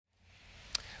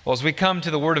Well, as we come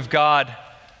to the Word of God,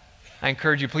 I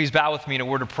encourage you, please bow with me in a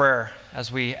word of prayer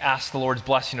as we ask the Lord's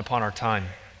blessing upon our time.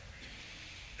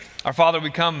 Our Father,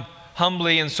 we come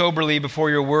humbly and soberly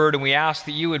before your Word, and we ask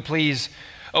that you would please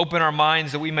open our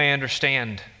minds that we may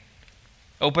understand.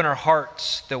 Open our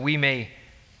hearts that we may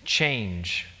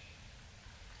change.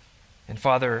 And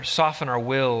Father, soften our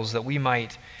wills that we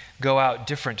might go out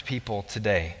different people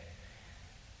today.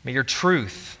 May your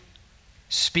truth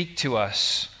speak to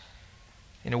us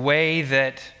in a way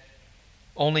that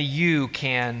only you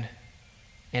can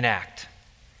enact.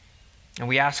 And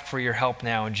we ask for your help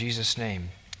now in Jesus' name.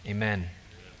 Amen.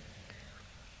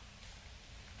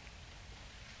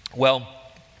 Well,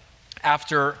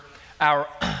 after our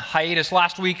hiatus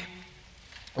last week,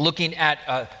 looking at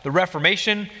the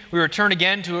Reformation, we return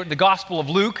again to the Gospel of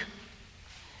Luke.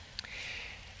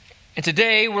 And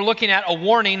today we're looking at a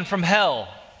warning from hell.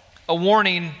 A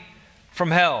warning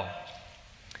from hell.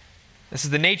 This is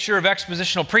the nature of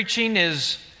expositional preaching,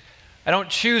 is I don't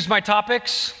choose my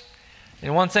topics.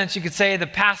 In one sense, you could say the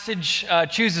passage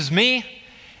chooses me.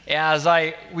 As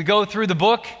we go through the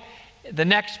book, the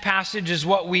next passage is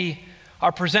what we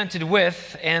are presented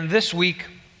with. And this week,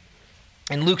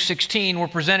 in Luke 16, we're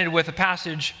presented with a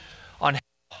passage on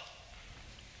hell.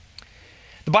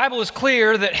 The Bible is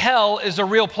clear that hell is a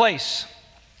real place.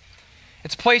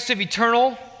 It's a place of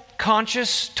eternal,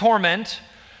 conscious torment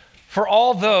for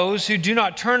all those who do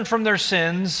not turn from their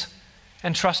sins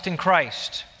and trust in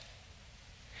Christ.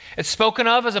 It's spoken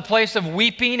of as a place of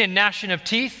weeping and gnashing of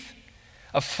teeth,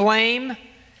 of flame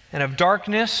and of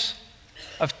darkness,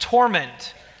 of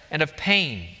torment and of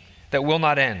pain that will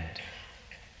not end.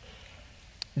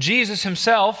 Jesus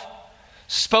himself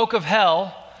spoke of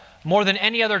hell more than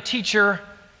any other teacher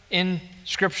in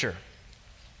Scripture.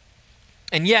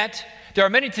 And yet, there are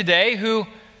many today who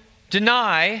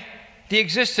deny the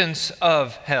existence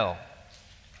of hell.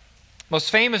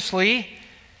 Most famously,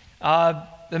 the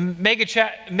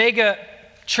mega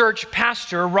church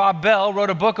pastor Rob Bell wrote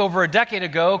a book over a decade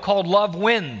ago called Love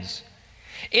Wins.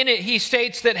 In it, he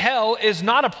states that hell is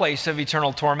not a place of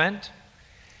eternal torment,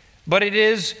 but it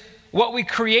is what we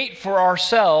create for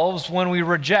ourselves when we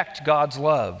reject God's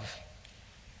love.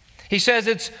 He says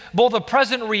it's both a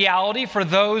present reality for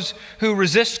those who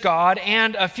resist God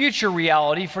and a future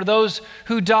reality for those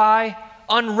who die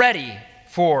unready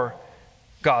for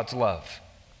God's love.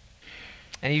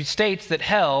 And he states that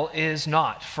hell is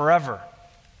not forever.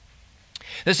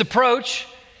 This approach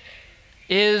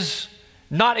is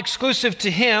not exclusive to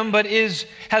him, but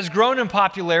has grown in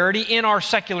popularity in our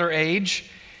secular age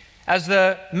as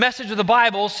the message of the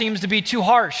Bible seems to be too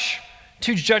harsh,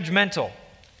 too judgmental.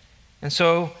 And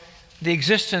so the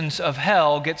existence of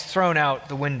hell gets thrown out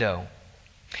the window.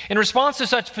 In response to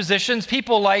such positions,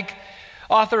 people like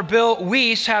author Bill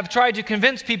Wiese have tried to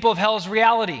convince people of hell's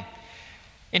reality.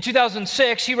 In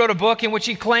 2006, he wrote a book in which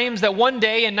he claims that one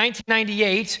day in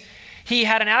 1998, he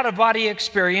had an out-of-body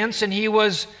experience and he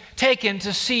was taken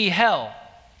to see hell.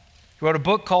 He wrote a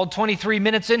book called 23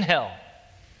 Minutes in Hell.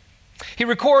 He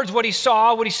records what he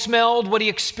saw, what he smelled, what he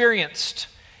experienced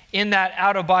in that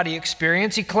out-of-body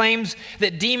experience. He claims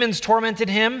that demons tormented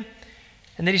him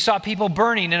and that he saw people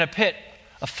burning in a pit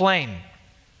of flame.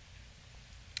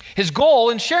 His goal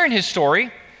in sharing his story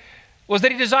was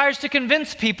that he desires to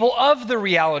convince people of the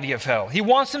reality of hell. He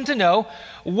wants them to know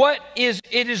what it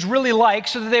is really like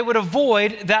so that they would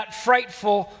avoid that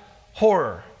frightful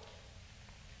horror.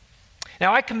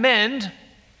 Now, I commend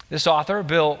this author,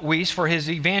 Bill Wiese, for his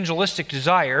evangelistic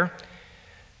desire,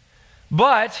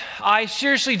 but I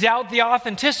seriously doubt the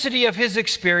authenticity of his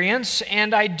experience,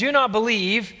 and I do not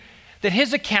believe that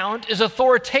his account is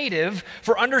authoritative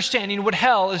for understanding what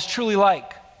hell is truly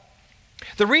like.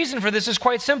 The reason for this is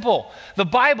quite simple. The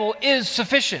Bible is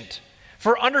sufficient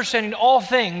for understanding all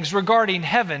things regarding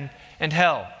heaven and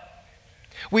hell.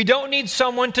 We don't need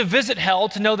someone to visit hell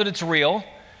to know that it's real.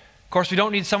 Of course, we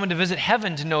don't need someone to visit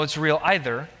heaven to know it's real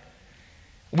either.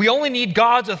 We only need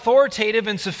God's authoritative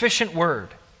and sufficient word.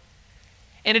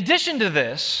 In addition to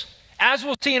this, as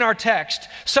we'll see in our text,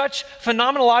 such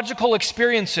phenomenological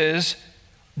experiences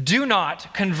do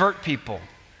not convert people.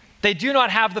 They do not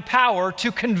have the power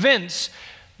to convince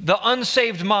the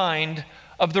unsaved mind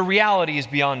of the realities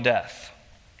beyond death.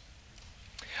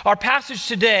 Our passage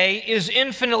today is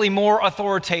infinitely more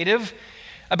authoritative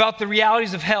about the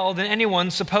realities of hell than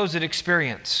anyone's supposed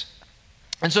experience.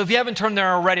 And so if you haven't turned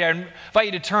there already, I invite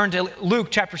you to turn to Luke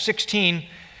chapter 16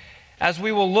 as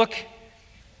we will look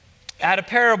at a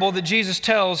parable that Jesus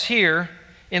tells here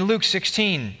in Luke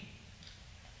 16.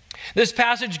 This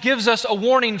passage gives us a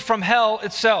warning from hell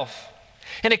itself.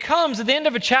 And it comes at the end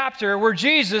of a chapter where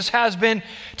Jesus has been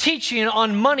teaching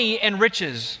on money and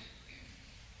riches.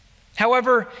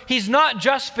 However, he's not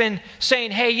just been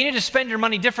saying, hey, you need to spend your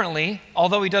money differently,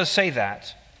 although he does say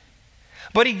that.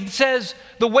 But he says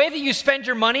the way that you spend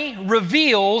your money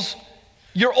reveals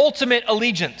your ultimate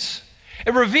allegiance.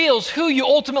 It reveals who you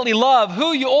ultimately love,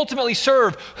 who you ultimately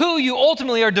serve, who you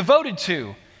ultimately are devoted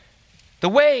to. The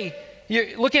way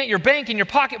you're looking at your bank and your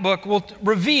pocketbook will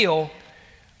reveal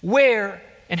where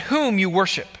and whom you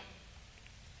worship.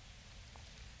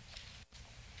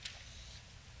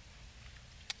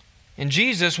 And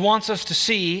Jesus wants us to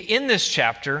see in this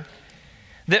chapter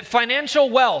that financial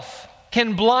wealth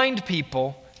can blind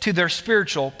people to their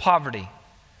spiritual poverty.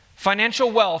 Financial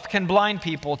wealth can blind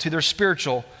people to their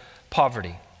spiritual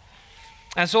poverty.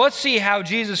 And so let's see how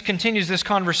Jesus continues this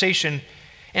conversation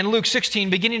in Luke 16,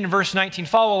 beginning in verse 19.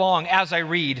 Follow along as I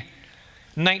read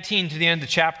 19 to the end of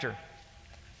the chapter.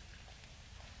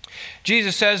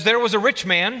 Jesus says, "There was a rich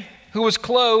man who was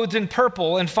clothed in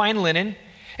purple and fine linen,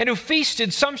 and who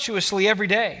feasted sumptuously every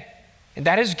day. And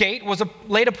at his gate was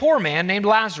laid a poor man named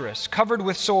Lazarus, covered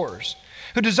with sores,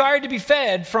 who desired to be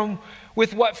fed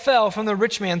with what fell from the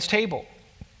rich man's table.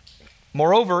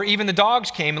 Moreover, even the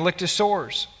dogs came and licked his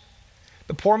sores.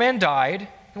 The poor man died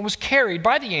and was carried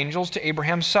by the angels to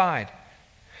Abraham's side.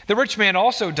 The rich man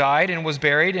also died and was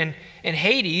buried, and in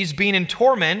Hades, being in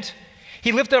torment,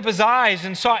 he lifted up his eyes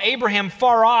and saw Abraham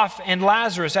far off and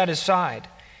Lazarus at his side.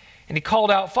 And he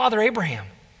called out, 'Father Abraham,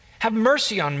 have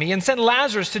mercy on me, and send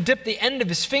Lazarus to dip the end of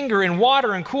his finger in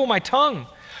water and cool my tongue,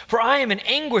 for I am in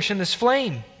anguish in this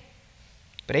flame.'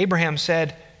 But Abraham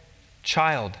said,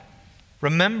 'Child,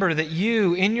 remember that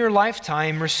you in your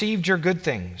lifetime received your good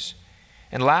things,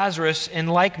 and Lazarus in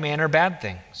like manner bad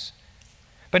things.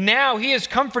 But now he is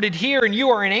comforted here, and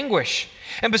you are in anguish.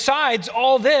 And besides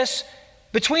all this,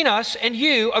 between us and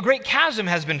you, a great chasm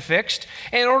has been fixed,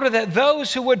 in order that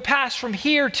those who would pass from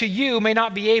here to you may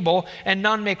not be able, and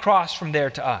none may cross from there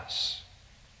to us.'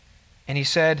 And he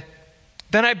said,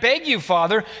 'Then I beg you,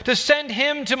 Father, to send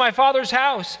him to my father's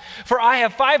house, for I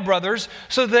have 5 brothers,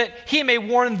 so that he may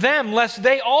warn them, lest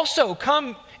they also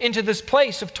come into this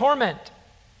place of torment.'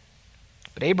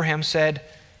 But Abraham said,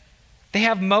 'They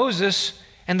have Moses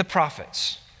and the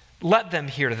prophets. Let them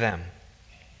hear them.'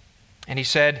 And he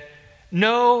said,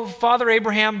 'No, Father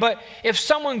Abraham, but if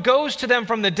someone goes to them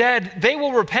from the dead, they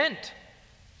will repent.'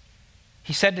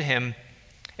 He said to him,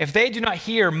 'If they do not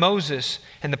hear Moses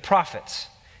and the prophets,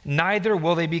 neither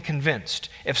will they be convinced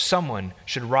if someone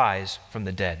should rise from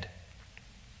the dead.'"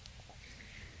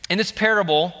 In this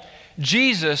parable,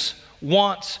 Jesus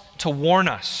wants to warn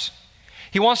us.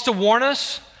 He wants to warn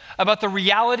us about the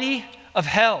reality of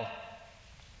hell.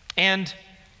 And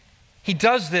he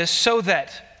does this so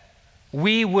that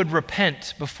we would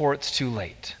repent before it's too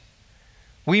late.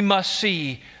 We must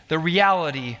see the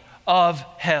reality of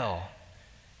hell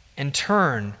and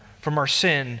turn from our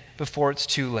sin before it's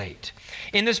too late.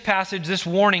 In this passage, this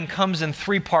warning comes in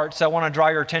 3 parts I want to draw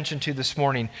your attention to this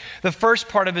morning. The first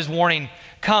part of his warning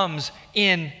comes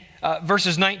in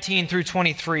verses 19 through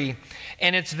 23,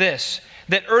 and it's this,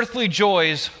 that earthly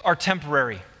joys are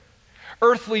temporary.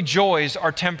 Earthly joys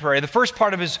are temporary. The first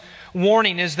part of his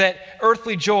warning is that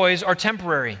earthly joys are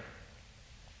temporary.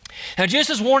 Now,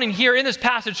 Jesus' warning here in this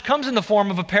passage comes in the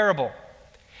form of a parable.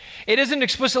 It isn't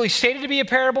explicitly stated to be a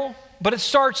parable, but it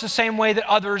starts the same way that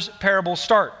others' parables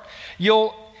start.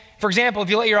 For example, if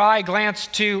you let your eye glance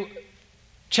to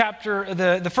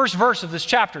the first verse of this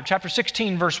chapter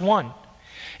 16, verse 1,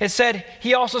 it said,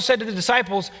 "He also said to the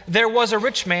disciples, 'There was a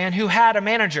rich man who had a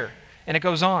manager,'" and it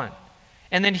goes on.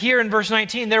 And then here in verse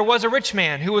 19, "There was a rich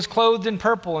man who was clothed in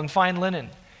purple and fine linen."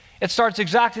 It starts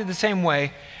exactly the same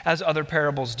way as other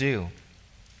parables do.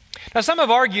 Now, some have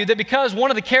argued that because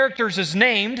one of the characters is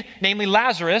named, namely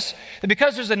Lazarus, that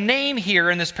because there's a name here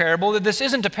in this parable, that this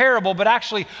isn't a parable, but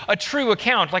actually a true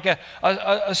account, like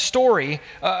a story,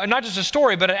 not just a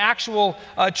story, but an actual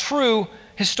true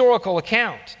historical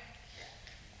account.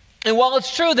 And while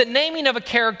it's true that naming of a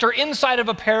character inside of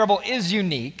a parable is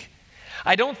unique,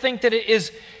 I don't think that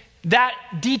that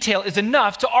detail is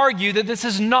enough to argue that this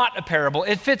is not a parable.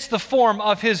 It fits the form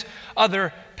of his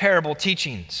other parable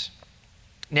teachings.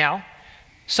 Now,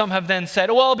 some have then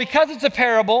said, well, because it's a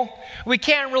parable, we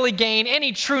can't really gain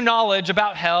any true knowledge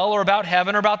about hell or about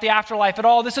heaven or about the afterlife at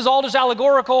all. This is all just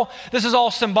allegorical. This is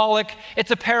all symbolic. It's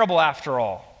a parable after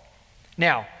all.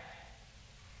 Now,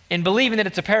 in believing that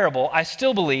it's a parable, I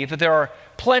still believe that there are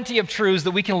plenty of truths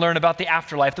that we can learn about the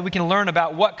afterlife, that we can learn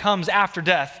about what comes after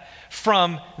death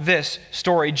from this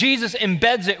story. Jesus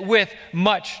embeds it with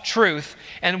much truth,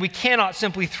 and we cannot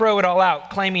simply throw it all out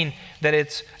claiming that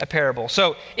it's a parable.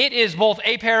 So it is both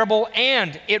a parable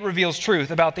and it reveals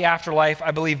truth about the afterlife. I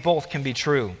believe both can be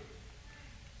true.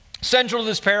 Central to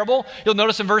this parable, you'll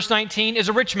notice in verse 19, is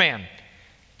a rich man.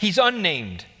 He's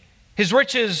unnamed. His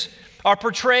riches are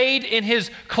portrayed in his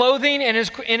clothing and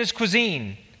in his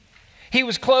cuisine. He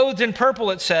was clothed in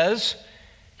purple, it says.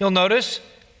 You'll notice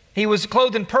he was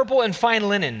clothed in purple and fine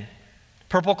linen.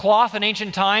 Purple cloth in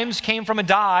ancient times came from a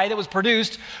dye that was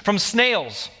produced from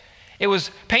snails. It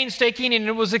was painstaking and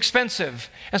it was expensive.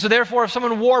 And so therefore, if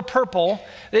someone wore purple,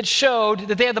 it showed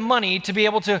that they had the money to be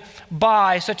able to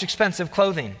buy such expensive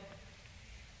clothing.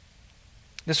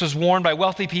 This was worn by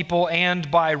wealthy people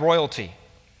and by royalty.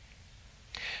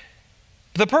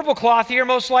 The purple cloth here,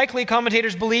 most likely,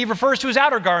 commentators believe, refers to his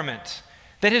outer garment,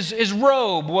 that his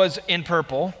robe was in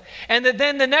purple, and that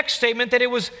then the next statement, that it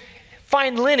was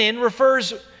fine linen,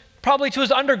 refers probably to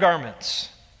his undergarments,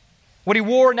 what he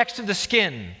wore next to the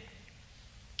skin.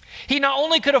 He not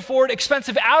only could afford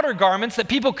expensive outer garments that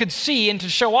people could see and to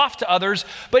show off to others,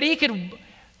 but he could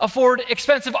afford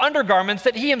expensive undergarments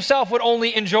that he himself would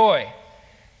only enjoy.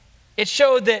 It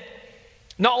showed that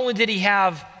not only did he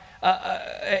have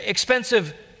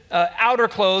expensive outer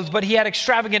clothes, but he had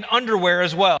extravagant underwear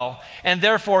as well, and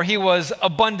therefore he was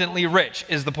abundantly rich,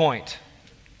 is the point.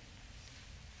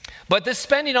 But this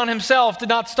spending on himself did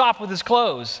not stop with his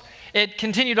clothes. It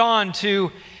continued on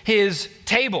to his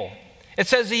table. It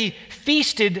says he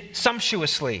feasted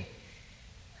sumptuously.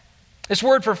 This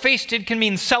word for feasted can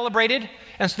mean celebrated,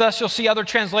 and so thus you'll see other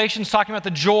translations talking about the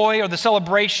joy or the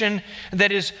celebration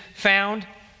that is found.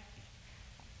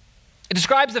 It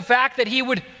describes the fact that he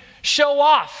would show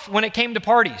off when it came to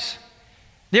parties.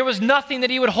 There was nothing that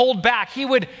he would hold back. He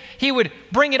would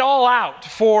bring it all out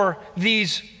for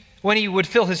these when he would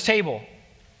fill his table.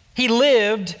 He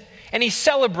lived and he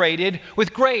celebrated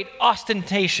with great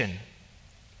ostentation.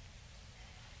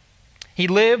 He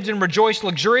lived and rejoiced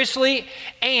luxuriously,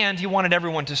 and he wanted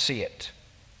everyone to see it.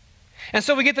 And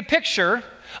so we get the picture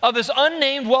of this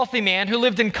unnamed wealthy man who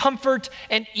lived in comfort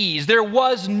and ease. There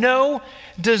was no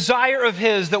desire of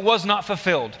his that was not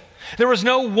fulfilled. There was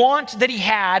no want that he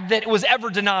had that was ever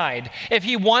denied. If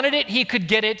he wanted it, he could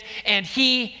get it, and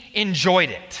he enjoyed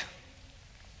it.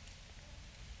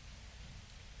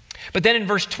 But then in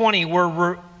verse 20,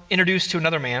 we're introduced to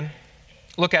another man.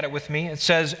 Look at it with me. It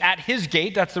says, at his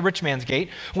gate, that's the rich man's gate,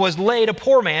 was laid a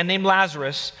poor man named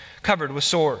Lazarus, covered with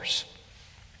sores.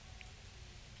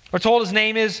 We're told his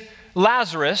name is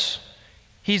Lazarus.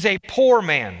 He's a poor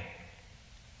man.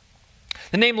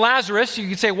 The name Lazarus, you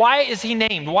could say, why is he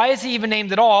named? Why is he even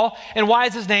named at all? And why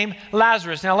is his name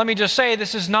Lazarus? Now, let me just say,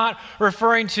 this is not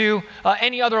referring to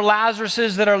any other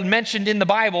Lazaruses that are mentioned in the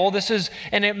Bible. This is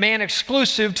a man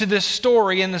exclusive to this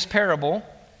story in this parable.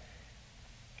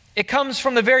 It comes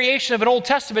from the variation of an Old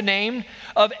Testament name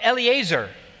of Eliezer,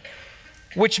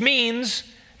 which means,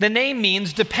 the name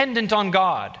means dependent on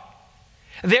God.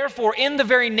 Therefore, in the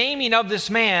very naming of this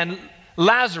man,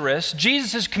 Lazarus,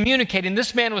 Jesus is communicating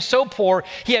this man was so poor,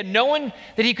 he had no one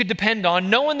that he could depend on,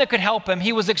 no one that could help him.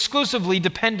 He was exclusively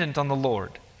dependent on the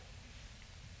Lord.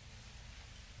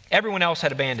 Everyone else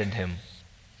had abandoned him.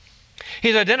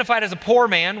 He's identified as a poor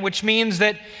man, which means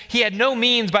that he had no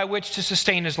means by which to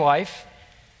sustain his life.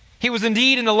 He was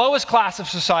indeed in the lowest class of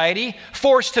society,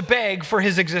 forced to beg for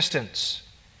his existence.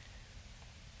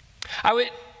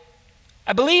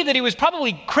 I believe that he was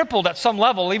probably crippled at some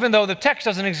level, even though the text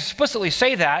doesn't explicitly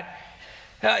say that.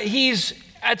 He's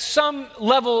at some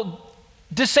level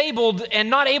disabled and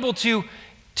not able to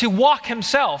walk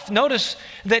himself. Notice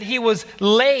that he was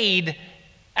laid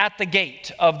at the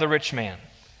gate of the rich man.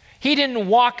 He didn't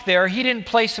walk there. He didn't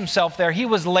place himself there. He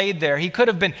was laid there. He could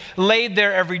have been laid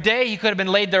there every day. He could have been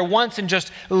laid there once and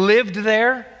just lived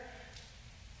there.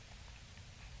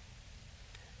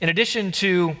 In addition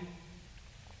to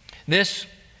this,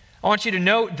 I want you to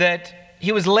note that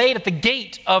he was laid at the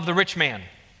gate of the rich man.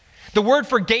 The word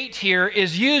for gate here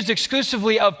is used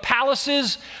exclusively of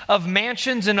palaces, of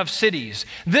mansions, and of cities.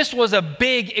 This was a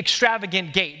big,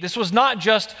 extravagant gate. This was not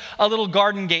just a little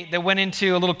garden gate that went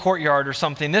into a little courtyard or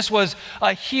something. This was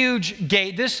a huge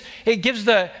gate. It gives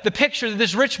the picture that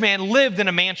this rich man lived in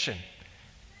a mansion.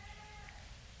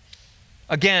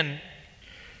 Again,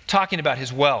 talking about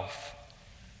his wealth.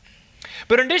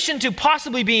 But in addition to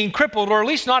possibly being crippled, or at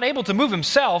least not able to move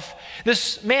himself,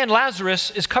 this man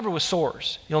Lazarus is covered with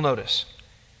sores, you'll notice.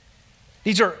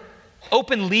 These are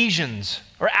open lesions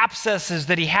or abscesses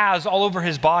that he has all over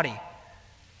his body.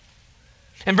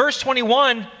 In verse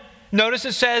 21, notice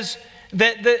it says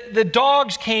that the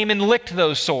dogs came and licked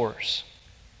those sores.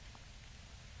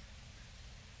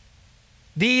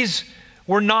 These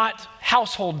were not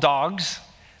household dogs.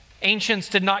 Ancients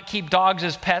did not keep dogs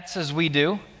as pets as we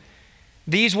do.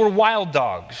 These were wild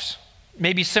dogs,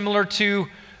 maybe similar to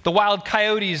the wild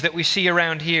coyotes that we see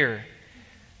around here,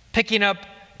 picking up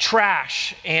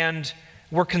trash and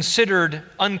were considered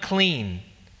unclean.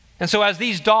 And so as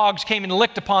these dogs came and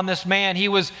licked upon this man, he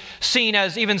was seen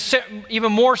as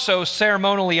even more so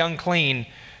ceremonially unclean.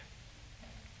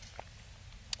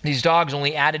 These dogs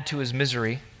only added to his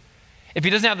misery. If he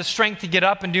doesn't have the strength to get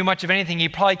up and do much of anything, he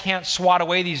probably can't swat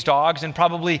away these dogs, and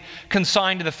probably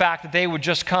consigned to the fact that they would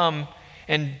just come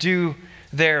and do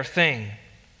their thing.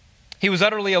 He was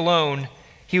utterly alone.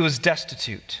 He was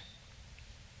destitute.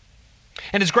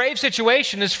 And his grave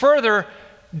situation is further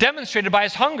demonstrated by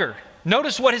his hunger.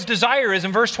 Notice what his desire is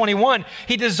in verse 21.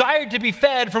 He desired to be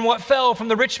fed from what fell from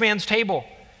the rich man's table.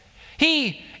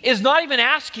 He is not even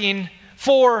asking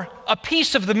for a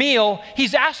piece of the meal.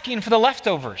 He's asking for the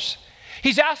leftovers.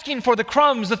 He's asking for the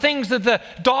crumbs, the things that the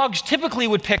dogs typically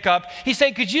would pick up. He's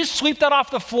saying, could you sweep that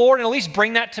off the floor and at least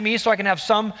bring that to me so I can have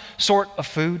some sort of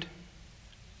food?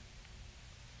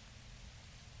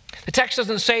 The text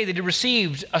doesn't say that he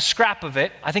received a scrap of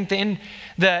it. I think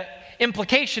the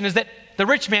implication is that the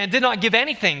rich man did not give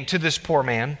anything to this poor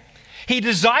man. He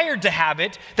desired to have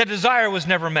it. That desire was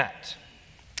never met.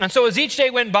 And so as each day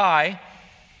went by,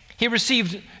 he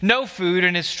received no food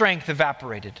and his strength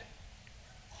evaporated.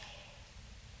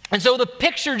 And so the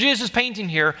picture Jesus is painting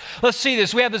here, let's see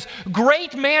this. We have this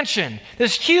great mansion,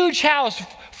 this huge house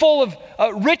full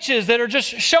of riches that are just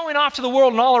showing off to the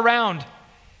world and all around.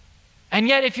 And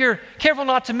yet, if you're careful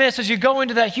not to miss, as you go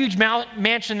into that huge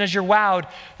mansion, as you're wowed,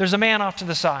 there's a man off to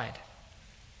the side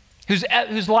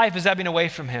whose life is ebbing away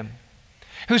from him,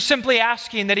 who's simply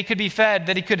asking that he could be fed,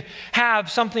 that he could have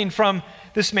something from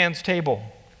this man's table.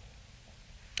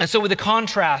 And so the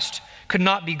contrast could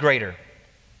not be greater.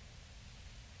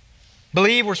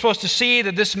 Believe we're supposed to see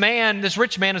that this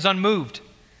rich man is unmoved.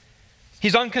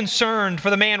 He's unconcerned for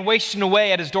the man wasting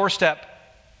away at his doorstep.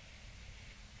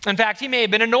 In fact, he may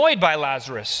have been annoyed by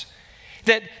Lazarus,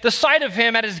 that the sight of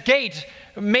him at his gate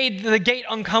made the gate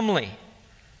uncomely.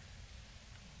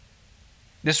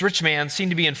 This rich man seemed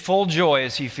to be in full joy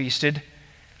as he feasted,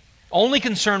 only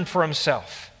concerned for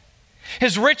himself.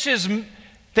 His riches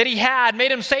that he had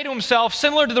made him say to himself,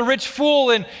 similar to the rich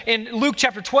fool in Luke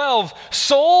chapter 12,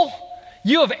 "Soul,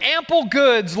 you have ample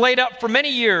goods laid up for many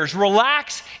years.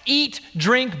 Relax, eat,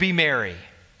 drink, be merry.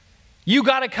 You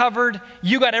got it covered.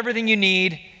 You got everything you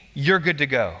need. You're good to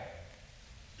go."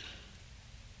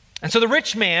 And so the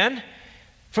rich man,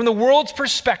 from the world's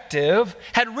perspective,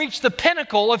 had reached the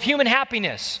pinnacle of human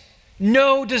happiness.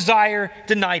 No desire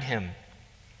denied him.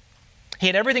 He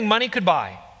had everything money could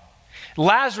buy.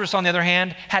 Lazarus, on the other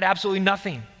hand, had absolutely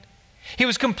nothing. He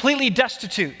was completely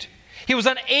destitute. He was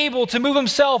unable to move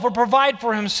himself or provide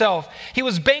for himself. He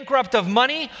was bankrupt of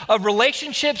money, of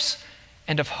relationships,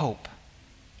 and of hope.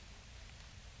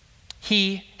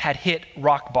 He had hit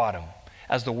rock bottom,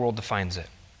 as the world defines it.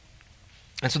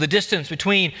 And so the distance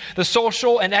between the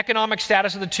social and economic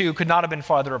status of the two could not have been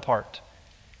farther apart.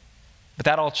 But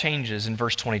that all changes in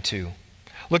verse 22.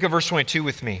 Look at verse 22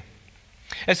 with me.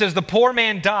 It says, "The poor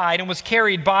man died and was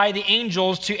carried by the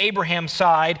angels to Abraham's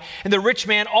side, and the rich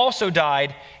man also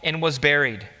died and was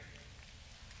buried."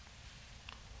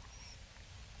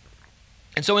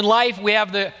 And so in life, we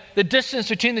have the distance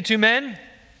between the two men.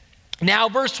 Now,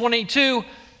 verse 22,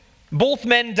 both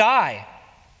men die.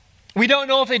 We don't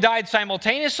know if they died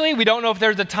simultaneously. We don't know if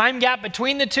there's a time gap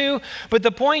between the two, but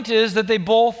the point is that they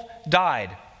both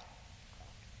died.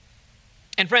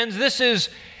 And friends, this is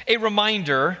a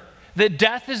reminder that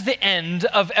death is the end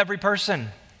of every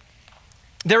person.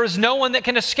 There is no one that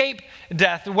can escape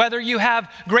death. Whether you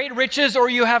have great riches or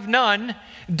you have none,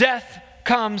 death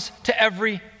comes to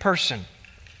every person.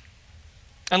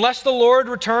 Unless the Lord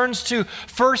returns to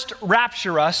first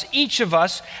rapture us, each of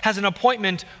us has an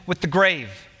appointment with the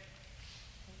grave.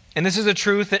 And this is a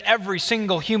truth that every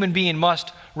single human being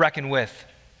must reckon with.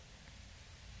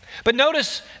 But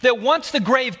notice that once the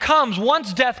grave comes,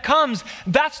 once death comes,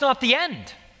 that's not the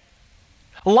end.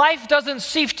 Life doesn't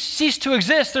cease to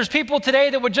exist. There's people today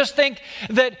that would just think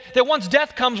that once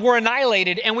death comes, we're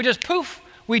annihilated and we just poof,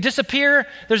 we disappear.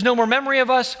 There's no more memory of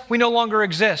us. We no longer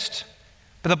exist.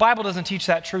 But the Bible doesn't teach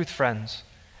that truth, friends.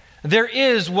 There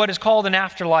is what is called an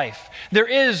afterlife. There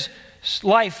is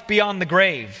life beyond the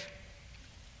grave.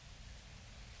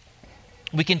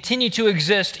 We continue to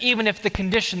exist even if the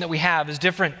condition that we have is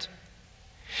different.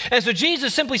 And so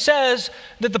Jesus simply says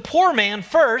that the poor man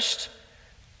first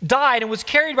died and was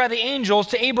carried by the angels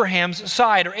to Abraham's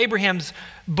side, or Abraham's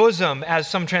bosom, as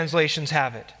some translations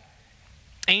have it.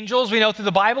 Angels, we know through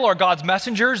the Bible, are God's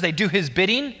messengers. They do his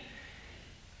bidding.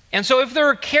 And so if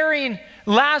they're carrying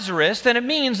Lazarus, then it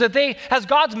means that they, as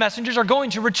God's messengers, are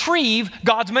going to retrieve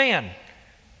God's man,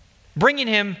 bringing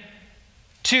him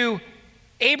to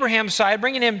Abraham's side,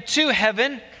 bringing him to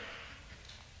heaven.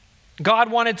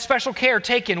 God wanted special care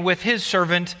taken with his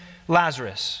servant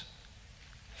Lazarus.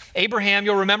 Abraham,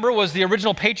 you'll remember, was the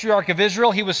original patriarch of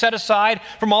Israel. He was set aside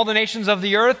from all the nations of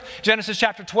the earth, Genesis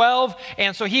chapter 12.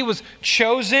 And so he was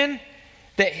chosen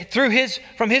that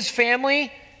from his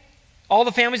family, all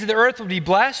the families of the earth would be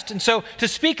blessed. And so to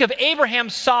speak of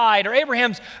Abraham's side, or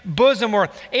Abraham's bosom, or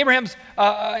Abraham's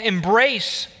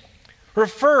embrace,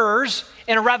 refers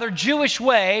in a rather Jewish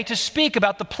way to speak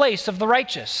about the place of the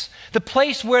righteous, the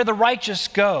place where the righteous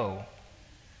go.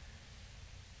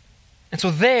 And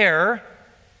so there,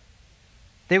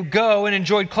 they would go and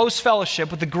enjoyed close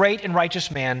fellowship with the great and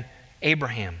righteous man,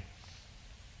 Abraham.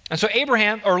 And so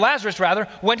Lazarus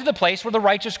went to the place where the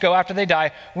righteous go after they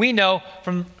die. We know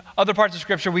from other parts of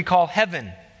Scripture we call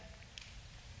heaven.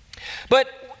 But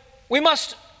we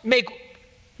must make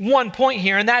one point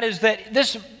here, and that is that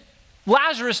this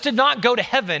Lazarus did not go to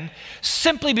heaven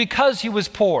simply because he was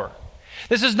poor.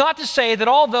 This is not to say that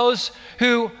all those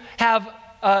who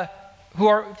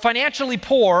are financially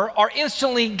poor are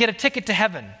instantly get a ticket to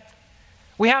heaven.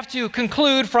 We have to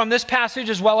conclude from this passage,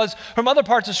 as well as from other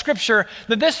parts of Scripture,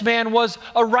 that this man was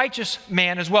a righteous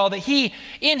man as well, that he,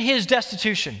 in his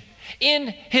destitution, in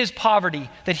his poverty,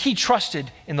 that he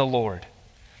trusted in the Lord,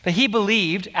 that he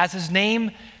believed, as his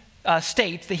name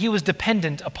states, that he was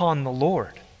dependent upon the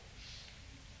Lord.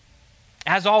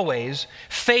 As always,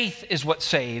 faith is what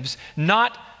saves,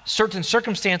 not certain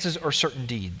circumstances or certain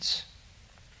deeds.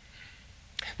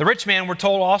 The rich man, we're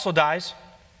told, also dies.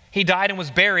 He died and was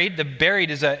buried. The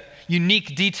buried is a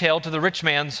unique detail to the rich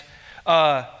man's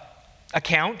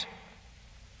account.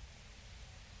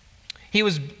 He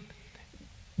was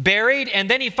buried, and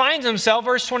then he finds himself,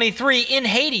 verse 23, in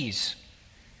Hades.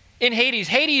 In Hades.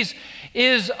 Hades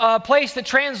is a place that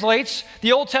translates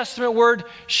the Old Testament word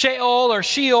Sheol or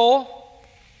Sheol,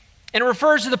 and it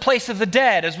refers to the place of the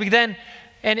dead, as we then,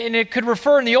 and it could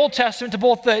refer in the Old Testament to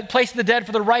both the place of the dead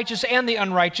for the righteous and the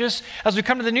unrighteous. As we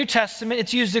come to the New Testament,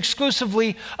 it's used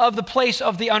exclusively of the place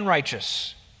of the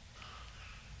unrighteous.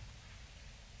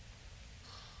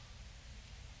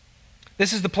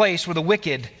 This is the place where the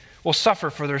wicked will suffer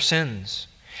for their sins.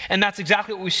 And that's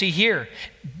exactly what we see here.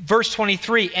 Verse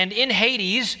 23, and in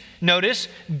Hades, notice,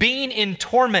 being in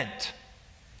torment.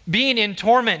 Being in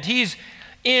torment. He's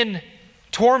in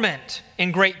torment,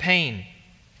 in great pain.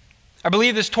 I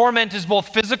believe this torment is both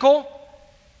physical.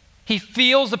 He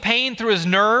feels the pain through his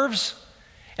nerves.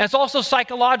 And it's also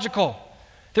psychological.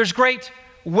 There's great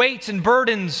weights and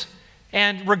burdens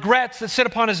and regrets that sit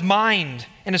upon his mind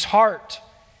and his heart.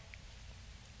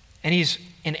 And he's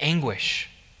in anguish.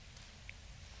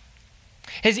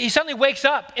 He suddenly wakes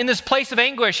up in this place of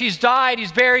anguish. He's died,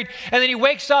 he's buried, and then he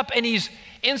wakes up and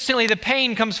instantly the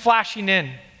pain comes flashing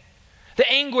in. The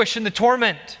anguish and the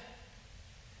torment.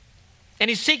 And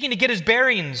he's seeking to get his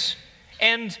bearings.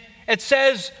 And it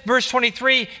says, verse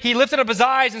 23, he lifted up his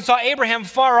eyes and saw Abraham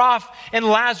far off and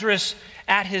Lazarus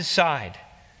at his side.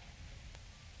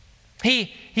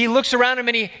 He looks around him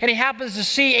and he happens to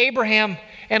see Abraham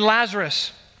and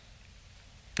Lazarus.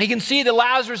 He can see that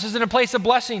Lazarus is in a place of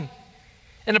blessing,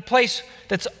 in a place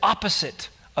that's opposite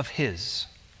of his.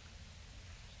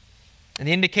 And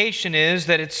the indication is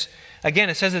that it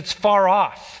says it's far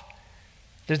off.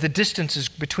 The distance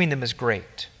between them is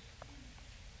great.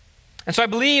 And so I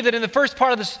believe that in the first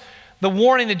part of this, the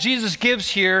warning that Jesus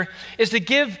gives here is to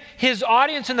give his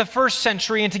audience in the first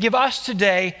century and to give us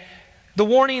today the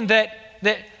warning that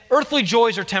earthly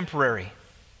joys are temporary.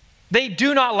 They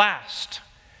do not last.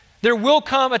 There will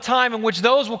come a time in which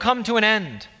those will come to an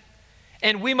end,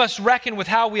 and we must reckon with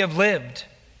how we have lived.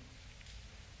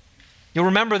 You'll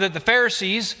remember that the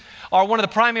Pharisees are one of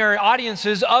the primary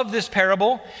audiences of this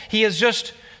parable. He has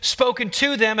just spoken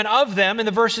to them and of them in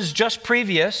the verses just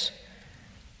previous.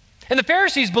 And the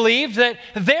Pharisees believed that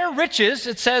their riches,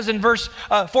 it says in verse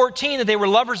 14 that they were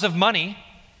lovers of money.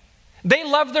 They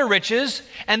loved their riches,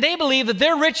 and they believed that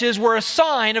their riches were a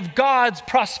sign of God's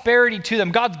prosperity to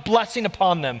them, God's blessing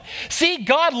upon them. See,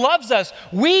 God loves us.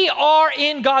 We are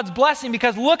in God's blessing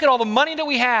because look at all the money that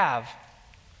we have.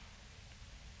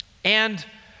 And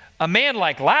a man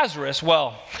like Lazarus,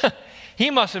 well, he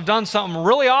must have done something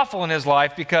really awful in his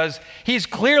life because he's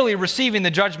clearly receiving the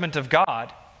judgment of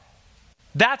God.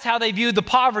 That's how they viewed the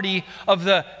poverty of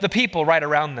the people right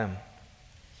around them.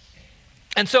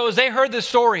 And so as they heard this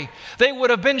story, they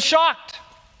would have been shocked.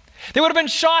 They would have been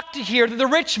shocked to hear that the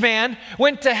rich man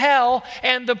went to hell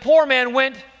and the poor man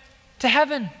went to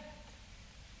heaven,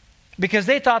 because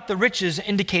they thought the riches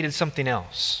indicated something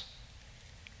else.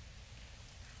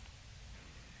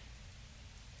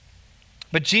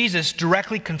 But Jesus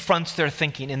directly confronts their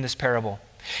thinking in this parable.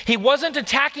 He wasn't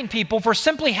attacking people for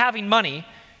simply having money,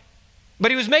 but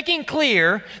he was making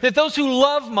clear that those who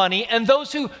love money and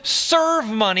those who serve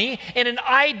money in an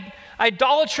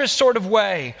idolatrous sort of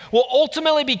way will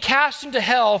ultimately be cast into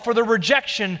hell for the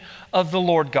rejection of the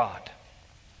Lord God.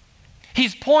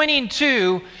 He's pointing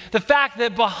to the fact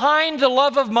that behind the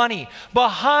love of money,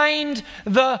 behind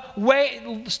the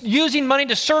way using money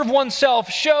to serve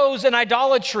oneself, shows an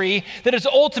idolatry that is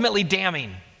ultimately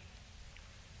damning.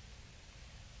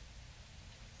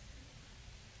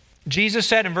 Jesus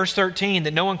said in verse 13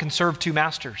 that no one can serve two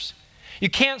masters.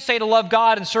 You can't say to love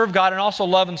God and serve God and also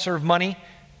love and serve money.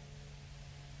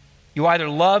 You either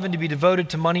love and to be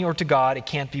devoted to money or to God. It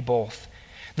can't be both.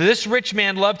 This rich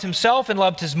man loved himself and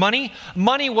loved his money.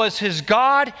 Money was his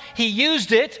God. He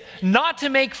used it not to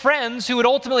make friends who would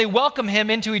ultimately welcome him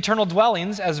into eternal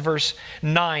dwellings, as verse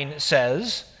 9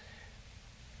 says,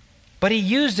 but he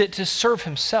used it to serve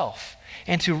himself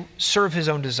and to serve his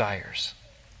own desires.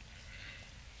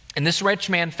 And this rich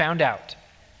man found out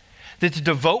that to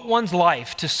devote one's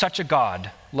life to such a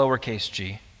God, lowercase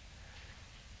g,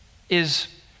 is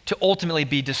to ultimately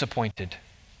be disappointed.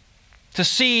 To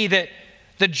see that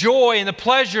the joy and the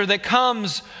pleasure that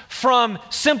comes from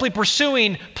simply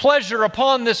pursuing pleasure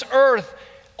upon this earth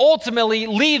ultimately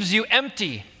leaves you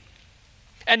empty.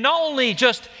 And not only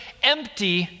just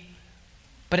empty,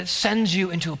 but it sends you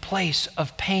into a place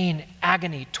of pain,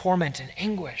 agony, torment, and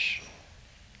anguish.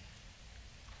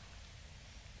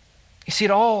 You see,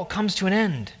 it all comes to an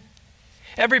end.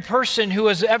 Every person who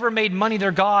has ever made money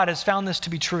their God has found this to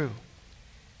be true.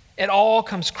 It all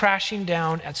comes crashing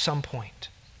down at some point.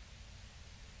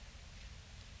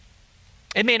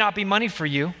 It may not be money for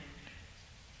you.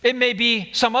 It may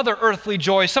be some other earthly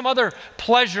joy, some other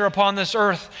pleasure upon this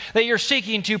earth that you're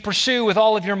seeking to pursue with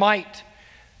all of your might.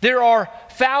 There are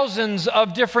thousands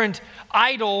of different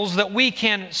idols that we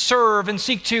can serve and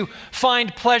seek to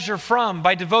find pleasure from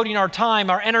by devoting our time,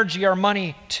 our energy, our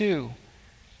money to.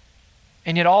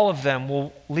 And yet all of them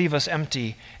will leave us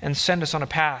empty and send us on a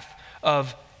path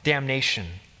of damnation.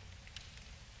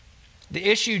 The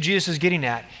issue Jesus is getting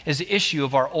at is the issue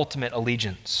of our ultimate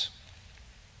allegiance.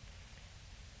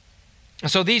 And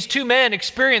so these two men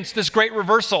experience this great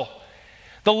reversal.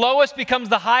 The lowest becomes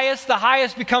the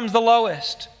highest becomes the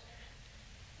lowest.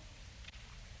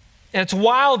 And it's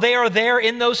while they are there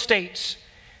in those states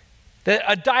that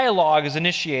a dialogue is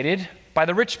initiated by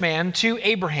the rich man to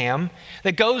Abraham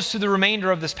that goes through the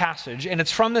remainder of this passage. And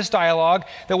it's from this dialogue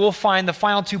that we'll find the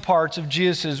final two parts of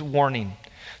Jesus' warning.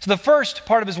 So the first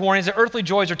part of his warning is that earthly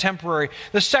joys are temporary.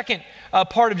 The second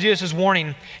part of Jesus'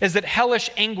 warning is that hellish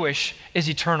anguish is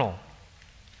eternal.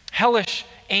 Hellish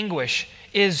anguish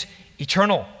is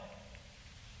eternal.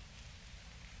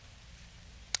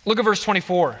 Look at verse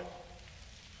 24.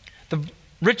 The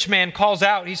rich man calls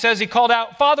out. He says he called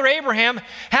out, "Father Abraham,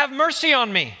 have mercy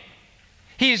on me."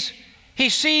 He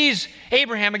sees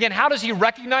Abraham. Again, how does he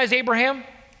recognize Abraham?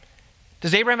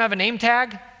 Does Abraham have a name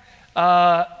tag?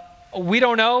 We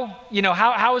don't know.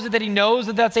 How is it that he knows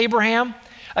that that's Abraham?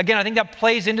 Again, I think that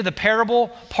plays into the parable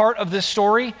part of this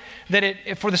story,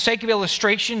 that for the sake of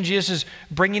illustration, Jesus is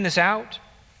bringing this out.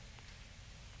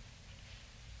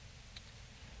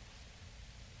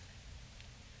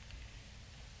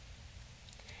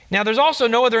 Now, there's also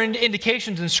no other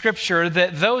indications in Scripture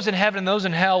that those in heaven and those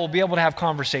in hell will be able to have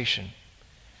conversation.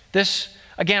 This,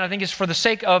 again, I think is for the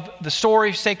sake of the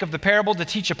story, sake of the parable, to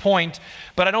teach a point.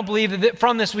 But I don't believe that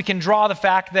from this we can draw the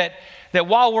fact that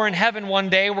while we're in heaven one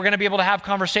day, we're going to be able to have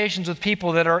conversations with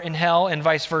people that are in hell and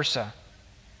vice versa.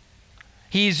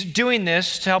 He's doing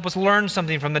this to help us learn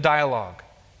something from the dialogue.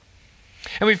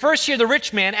 And we first hear the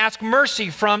rich man ask mercy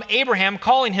from Abraham,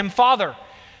 calling him father.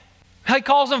 He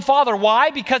calls him father. Why?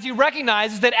 Because he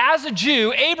recognizes that as a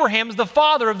Jew, Abraham is the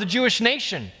father of the Jewish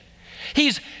nation.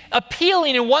 He's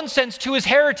appealing in one sense to his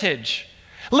heritage.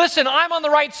 Listen, I'm on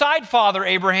the right side, Father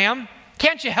Abraham.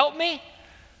 Can't you help me?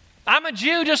 I'm a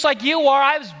Jew just like you are.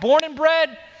 I was born and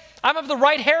bred. I'm of the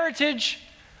right heritage.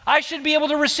 I should be able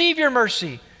to receive your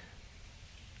mercy.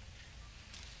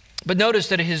 But notice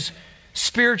that his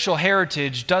spiritual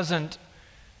heritage doesn't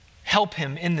help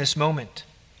him in this moment.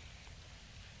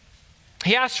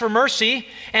 He asks for mercy,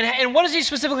 and what does he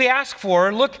specifically ask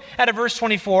for? Look at verse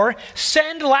 24.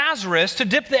 Send Lazarus to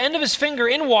dip the end of his finger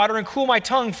in water and cool my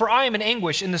tongue, for I am in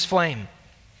anguish in this flame.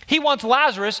 He wants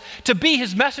Lazarus to be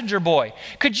his messenger boy.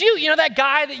 Could you, that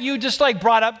guy that you just like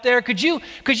brought up there, could you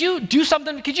do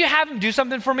something? Could you have him do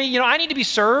something for me? I need to be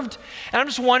served. And I'm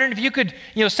just wondering if you could,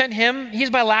 send him.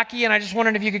 He's my lackey, and I just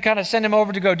wondered if you could kind of send him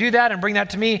over to go do that and bring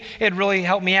that to me. It'd really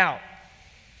help me out.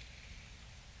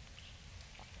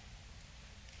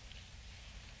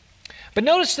 But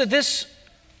notice that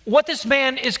what this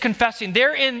man is confessing,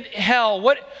 they're in hell.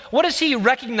 What does he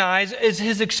recognize as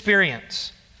his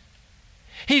experience?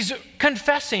 He's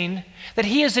confessing that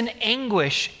he is in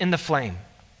anguish in the flame.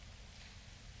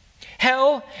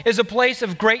 Hell is a place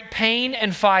of great pain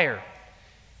and fire.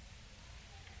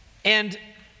 And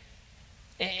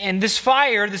this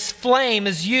fire, this flame,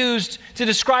 is used to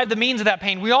describe the means of that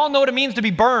pain. We all know what it means to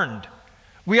be burned.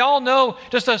 We all know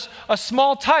just a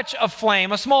small touch of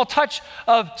flame, a small touch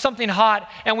of something hot,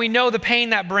 and we know the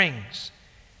pain that brings.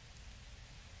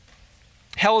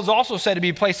 Hell is also said to be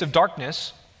a place of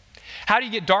darkness. How do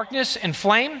you get darkness and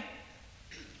flame?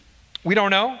 We don't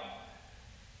know.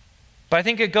 But I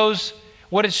think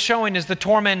what it's showing is the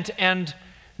torment and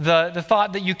the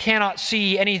thought that you cannot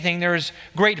see anything. There's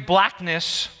great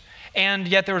blackness, and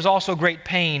yet there is also great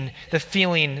pain, the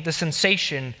feeling, the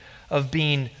sensation of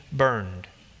being burned.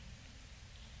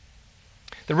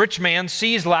 The rich man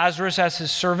sees Lazarus as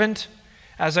his servant,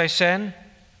 as I said,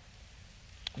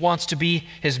 wants to be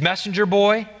his messenger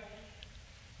boy.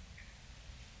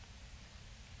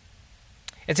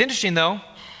 It's interesting, though,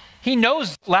 he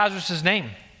knows Lazarus' name.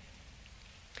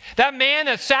 That man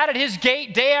that sat at his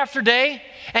gate day after day,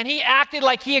 and he acted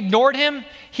like he ignored him,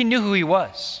 he knew who he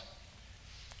was.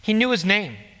 He knew his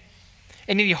name,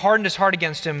 and he hardened his heart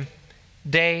against him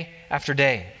day after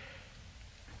day.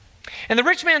 And the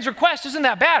rich man's request isn't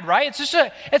that bad, right? It's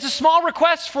a small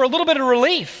request for a little bit of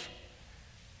relief.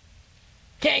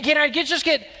 Can I just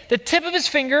get the tip of his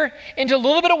finger into a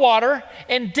little bit of water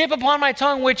and dip upon my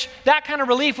tongue, which that kind of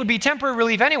relief would be temporary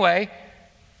relief anyway.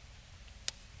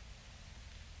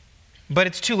 But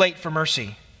it's too late for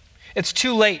mercy. It's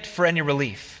too late for any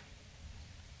relief.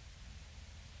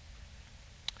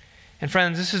 And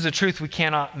friends, this is a truth we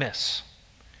cannot miss.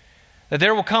 That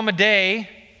there will come a day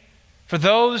for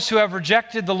those who have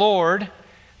rejected the Lord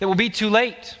that will be too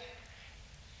late.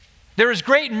 There is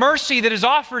great mercy that is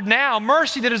offered now,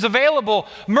 mercy that is available,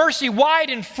 mercy wide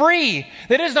and free,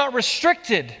 that is not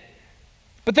restricted.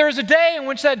 But there is a day in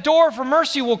which that door for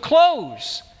mercy will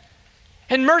close,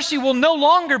 and mercy will no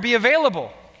longer be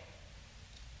available.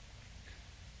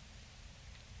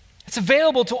 It's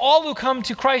available to all who come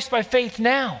to Christ by faith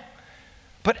now.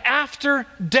 But after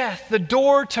death, the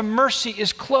door to mercy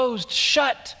is closed,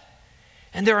 shut,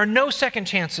 and there are no second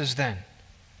chances then.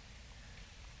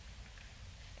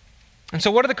 And so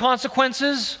what are the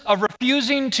consequences of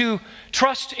refusing to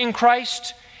trust in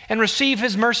Christ and receive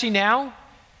his mercy now?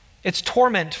 It's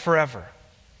torment forever.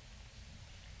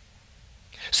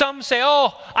 Some say,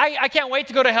 I can't wait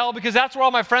to go to hell because that's where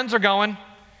all my friends are going.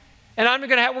 And we're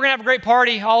going to have a great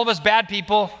party, all of us bad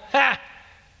people. Ha!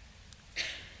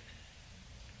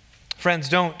 Friends,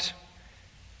 don't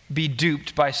be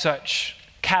duped by such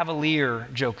cavalier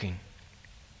joking.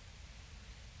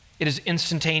 It is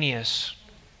instantaneous,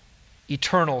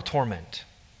 eternal torment.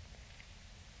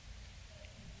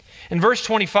 In verse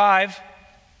 25,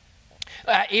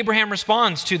 Abraham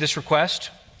responds to this request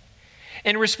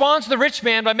and responds to the rich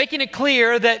man by making it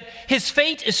clear that his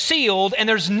fate is sealed and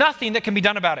there's nothing that can be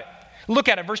done about it. Look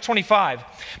at it, verse 25.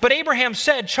 But Abraham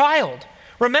said, "Child,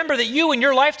 remember that you in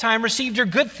your lifetime received your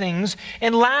good things,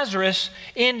 and Lazarus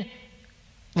in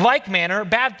like manner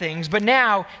bad things, but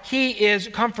now he is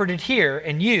comforted here,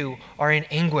 and you are in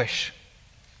anguish."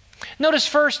 Notice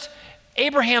first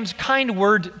Abraham's kind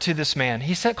word to this man.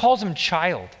 He calls him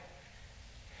child.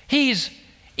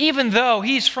 Even though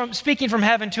he's speaking from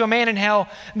heaven to a man in hell,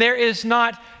 there is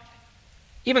not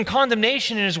even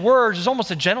condemnation in his words. There's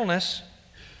almost a gentleness,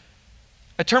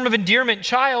 a term of endearment,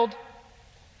 child.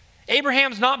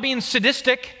 Abraham's not being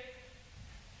sadistic.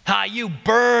 You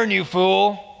burn, you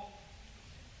fool.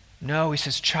 No, he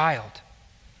says, child,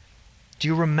 do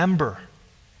you remember?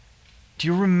 Do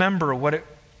you remember what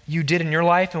you did in your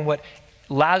life and what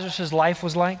Lazarus' life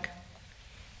was like?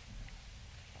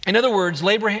 In other words,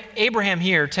 Abraham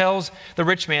here tells the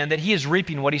rich man that he is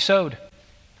reaping what he sowed.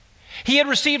 He had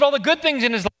received all the good things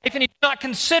in his life, and he did not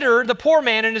consider the poor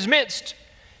man in his midst.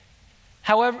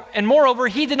 However, and moreover,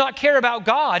 he did not care about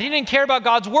God. He didn't care about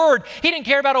God's word. He didn't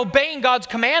care about obeying God's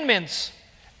commandments.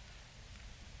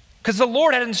 Because the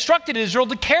Lord had instructed Israel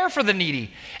to care for the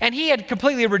needy, and he had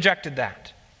completely rejected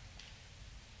that.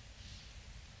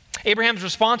 Abraham's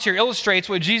response here illustrates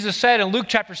what Jesus said in Luke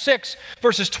chapter 6,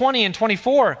 verses 20 and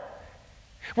 24.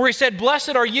 where he said,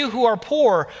 "Blessed are you who are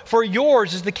poor, for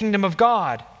yours is the kingdom of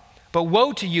God. But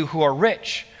woe to you who are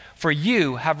rich, for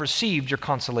you have received your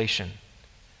consolation."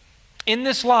 In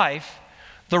this life,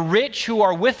 the rich who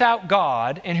are without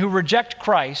God and who reject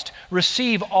Christ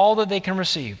receive all that they can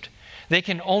receive. They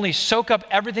can only soak up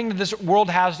everything that this world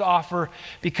has to offer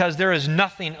because there is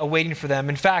nothing awaiting for them.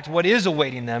 In fact, what is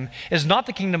awaiting them is not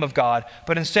the kingdom of God,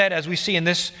 but instead, as we see in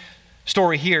this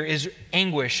story here, is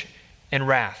anguish and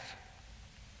wrath.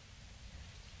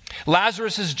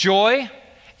 Lazarus' joy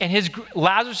and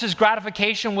Lazarus'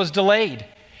 gratification was delayed.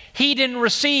 He didn't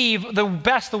receive the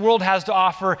best the world has to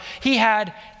offer. He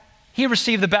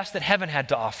received the best that heaven had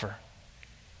to offer.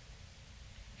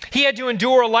 He had to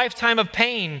endure a lifetime of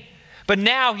pain, but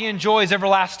now he enjoys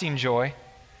everlasting joy.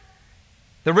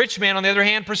 The rich man, on the other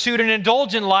hand, pursued an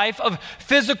indulgent life of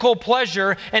physical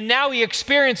pleasure, and now he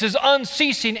experiences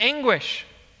unceasing anguish.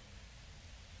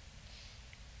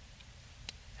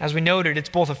 As we noted, it's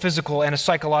both a physical and a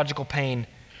psychological pain.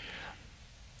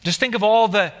 Just think of all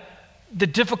the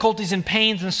difficulties and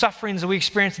pains and sufferings that we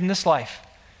experience in this life.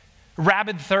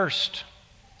 Rabid thirst,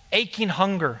 aching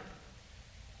hunger,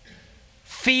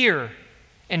 fear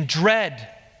and dread,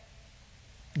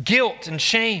 guilt and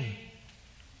shame.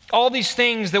 All these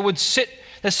things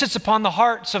that sits upon the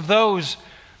hearts of those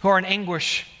who are in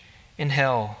anguish in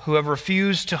hell, who have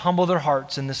refused to humble their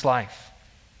hearts in this life.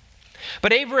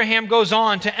 But Abraham goes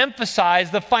on to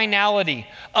emphasize the finality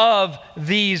of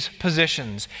these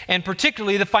positions, and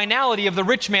particularly the finality of the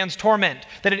rich man's torment,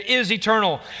 that it is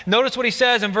eternal. Notice what he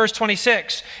says in verse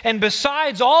 26. "And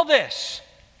besides all this,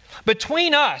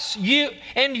 between us, you,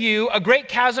 a great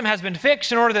chasm has been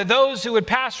fixed in order that those who would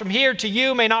pass from here to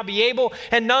you may not be able,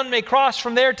 and none may cross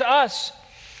from there to us."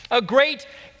 A great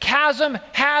chasm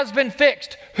has been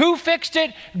fixed. Who fixed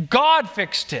it? God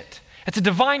fixed it. It's a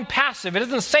divine passive. It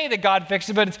doesn't say that God fixed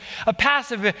it, but it's a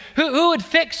passive. Who would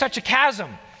fix such a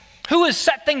chasm? Who has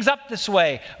set things up this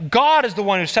way? God is the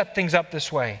one who set things up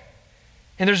this way.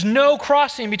 And there's no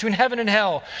crossing between heaven and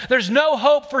hell. There's no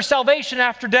hope for salvation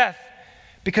after death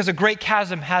because a great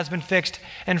chasm has been fixed.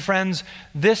 And friends,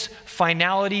 this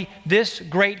finality, this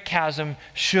great chasm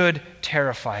should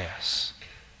terrify us.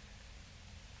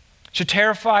 Should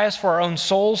terrify us for our own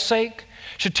soul's sake.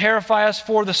 Should terrify us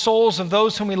for the souls of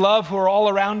those whom we love who are all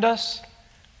around us.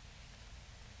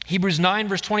 Hebrews 9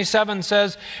 verse 27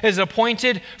 says, "It is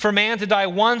appointed for man to die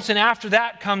once, and after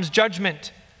that comes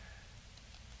judgment."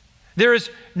 There is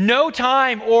no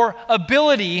time or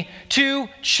ability to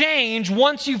change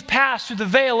once you've passed through the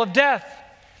veil of death.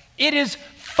 It is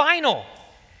final.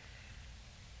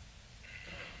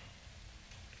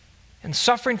 And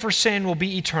suffering for sin will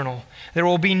be eternal. There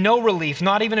will be no relief,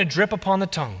 not even a drip upon the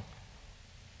tongue.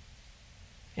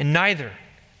 And neither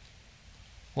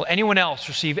will anyone else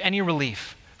receive any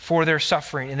relief for their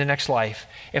suffering in the next life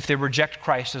if they reject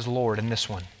Christ as Lord in this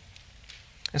one.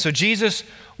 And so Jesus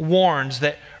warns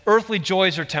that earthly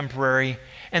joys are temporary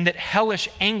and that hellish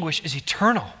anguish is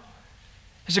eternal.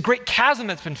 There's a great chasm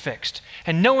that's been fixed,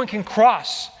 and no one can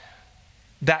cross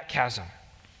that chasm.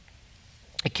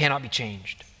 It cannot be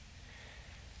changed.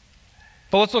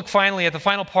 But let's look finally at the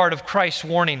final part of Christ's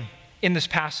warning in this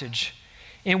passage,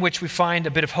 in which we find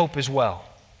a bit of hope as well.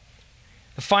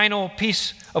 The final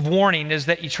piece of warning is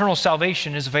that eternal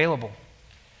salvation is available.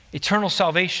 Eternal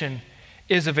salvation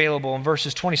is available in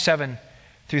verses 27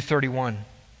 through 31.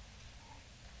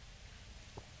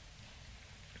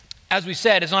 As we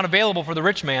said, it's not available for the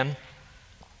rich man,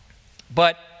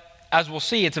 but as we'll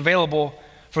see, it's available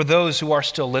for those who are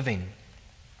still living.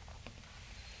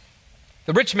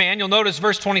 The rich man, you'll notice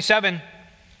verse 27,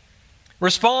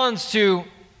 responds to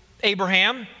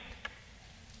Abraham,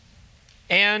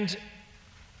 and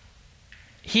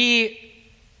he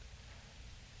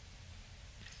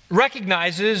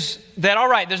recognizes that, all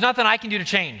right, there's nothing I can do to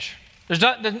change.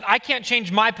 I can't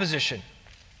change my position.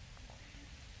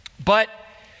 But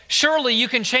surely you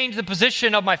can change the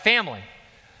position of my family.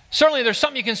 Certainly there's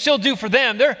something you can still do for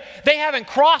them. They haven't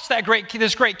crossed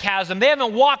this great chasm. They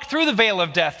haven't walked through the veil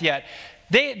of death yet.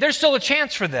 There's still a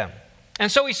chance for them.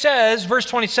 And so he says, verse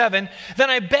 27, "Then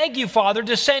I beg you, Father,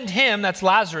 to send him," that's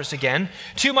Lazarus again,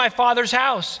 "to my father's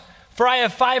house. For I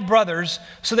have 5 brothers,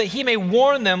 so that he may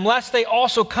warn them, lest they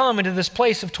also come into this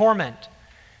place of torment."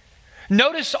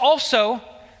 Notice also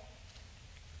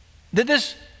that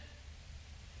this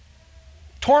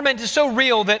torment is so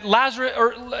real that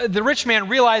the rich man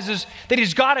realizes that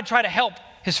he's got to try to help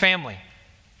his family.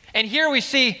 And here we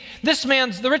see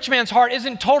the rich man's heart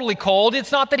isn't totally cold.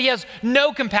 It's not that he has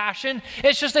no compassion.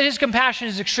 It's just that his compassion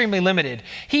is extremely limited.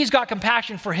 He's got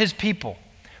compassion for his people,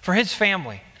 for his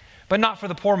family, but not for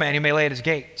the poor man who may lay at his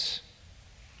gates.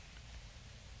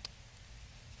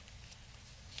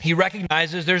 He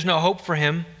recognizes there's no hope for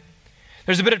him.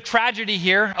 There's a bit of tragedy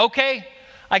here. Okay,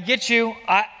 I get you.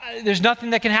 There's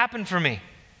nothing that can happen for me.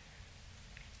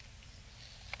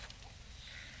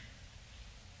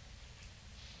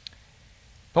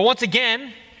 But once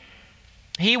again,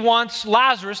 he wants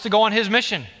Lazarus to go on his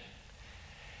mission.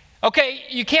 Okay,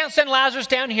 you can't send Lazarus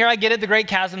down here. I get it, the great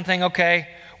chasm thing. Okay,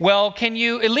 well, can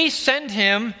you at least send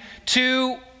him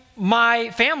to my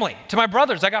family, to my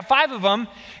brothers? I got 5 of them.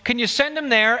 Can you send him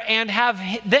there and have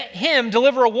him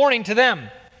deliver a warning to them?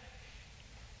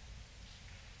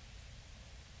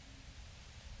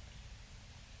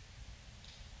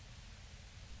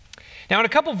 Now, in a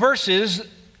couple verses,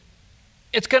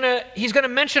 he's going to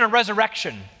mention a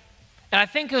resurrection. And I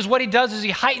think what he does is he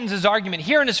heightens his argument.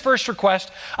 Here in his first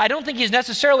request, I don't think he's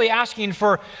necessarily asking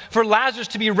for Lazarus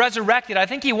to be resurrected. I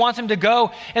think he wants him to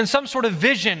go in some sort of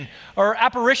vision or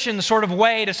apparition sort of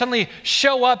way to suddenly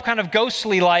show up kind of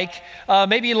ghostly-like,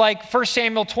 maybe like 1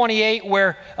 Samuel 28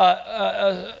 where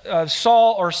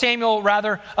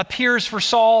Samuel appears for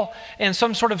Saul in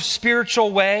some sort of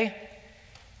spiritual way.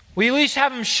 We at least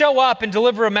have him show up and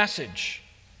deliver a message.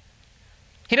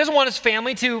 He doesn't want his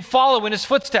family to follow in his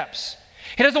footsteps.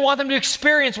 He doesn't want them to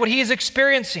experience what he is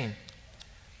experiencing.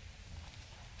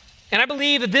 And I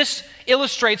believe that this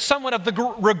illustrates somewhat of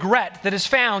the regret that is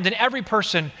found in every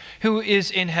person who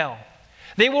is in hell.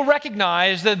 They will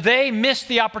recognize that they missed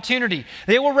the opportunity.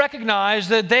 They will recognize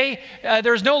that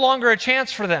there's no longer a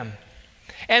chance for them.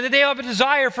 And that they have a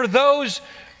desire for those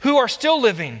who are still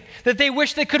living, that they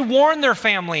wish they could warn their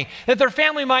family, that their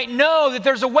family might know that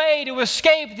there's a way to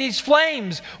escape these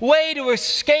flames, way to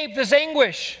escape this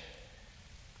anguish,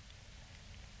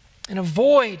 and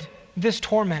avoid this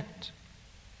torment.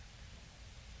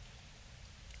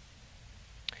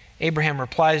 Abraham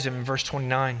replies to him in verse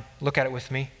 29. Look at it with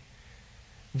me.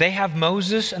 They have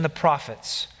Moses and the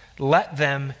prophets. Let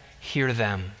them hear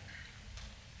them.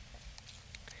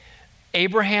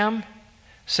 Abraham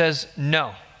says,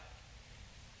 no.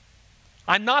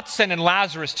 I'm not sending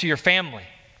Lazarus to your family.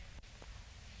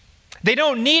 They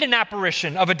don't need an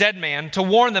apparition of a dead man to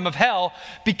warn them of hell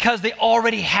because they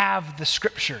already have the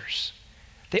scriptures.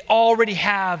 They already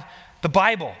have the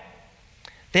Bible.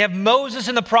 They have Moses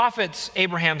and the prophets,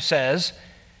 Abraham says.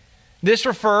 This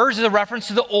refers as a reference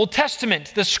to the Old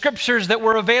Testament, the scriptures that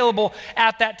were available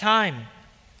at that time.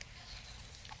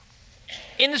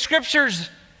 In the scriptures,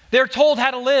 they're told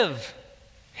how to live.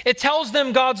 It tells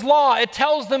them God's law. It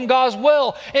tells them God's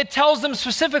will. It tells them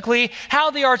specifically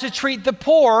how they are to treat the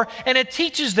poor, and it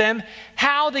teaches them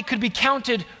how they could be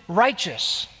counted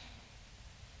righteous.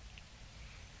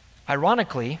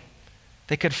 Ironically,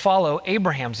 they could follow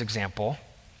Abraham's example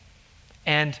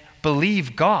and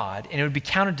believe God, and it would be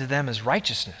counted to them as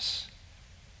righteousness,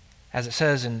 as it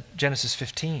says in Genesis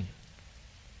 15.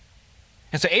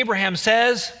 And so Abraham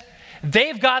says,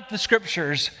 they've got the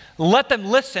scriptures. Let them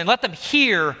listen. Let them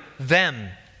hear them.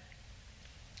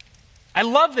 I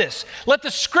love this. Let the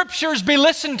scriptures be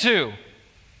listened to.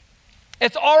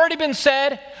 It's already been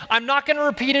said. I'm not going to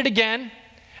repeat it again.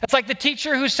 It's like the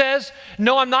teacher who says,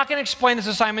 no, I'm not going to explain this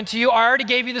assignment to you. I already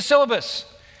gave you the syllabus.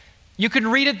 You can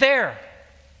read it there.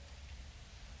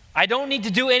 I don't need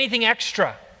to do anything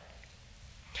extra.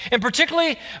 And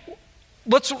particularly,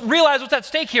 let's realize what's at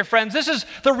stake here, friends. This is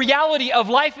the reality of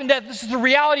life and death. This is the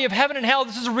reality of heaven and hell.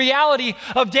 This is the reality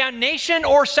of damnation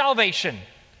or salvation.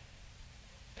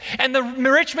 And the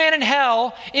rich man in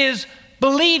hell is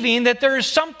believing that there is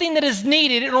something that is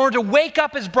needed in order to wake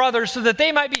up his brothers so that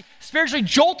they might be spiritually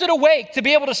jolted awake to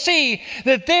be able to see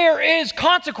that there is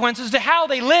consequences to how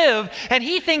they live. And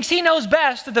he thinks he knows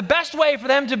best, that the best way for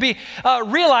them to be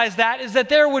realize that is that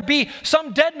there would be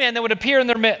some dead man that would appear in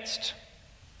their midst.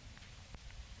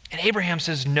 And Abraham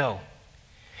says no.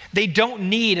 They don't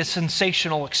need a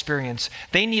sensational experience.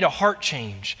 They need a heart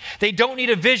change. They don't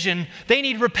need a vision. They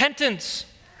need repentance.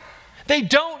 They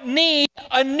don't need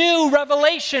a new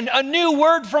revelation, a new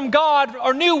word from God,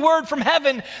 or new word from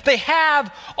heaven. They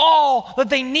have all that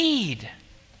they need.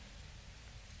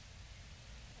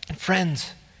 And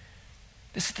friends,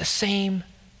 this is the same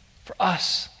for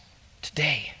us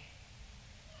today.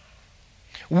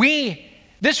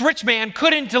 This rich man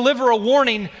couldn't deliver a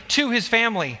warning to his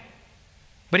family,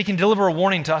 but he can deliver a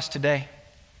warning to us today.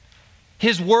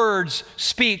 His words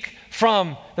speak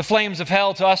from the flames of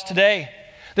hell to us today,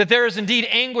 that there is indeed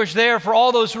anguish there for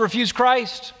all those who refuse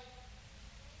Christ.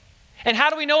 And how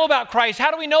do we know about Christ? How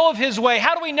do we know of his way?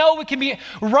 How do we know we can be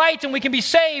right and we can be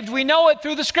saved? We know it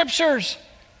through the scriptures.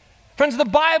 Friends, the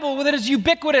Bible, that is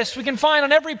ubiquitous, we can find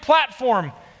on every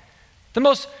platform, the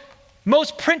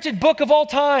most printed book of all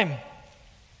time.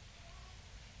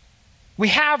 We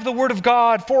have the Word of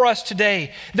God for us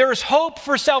today. There is hope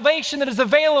for salvation that is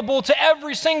available to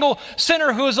every single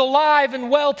sinner who is alive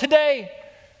and well today.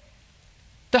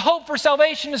 The hope for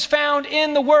salvation is found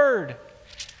in the Word.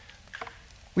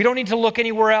 We don't need to look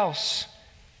anywhere else.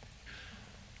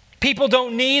 People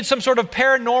don't need some sort of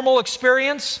paranormal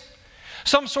experience,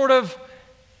 some sort of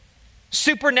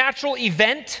supernatural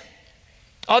event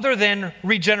other than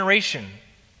regeneration.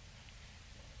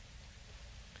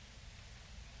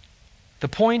 The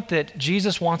point that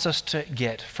Jesus wants us to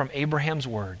get from Abraham's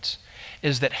words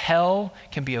is that hell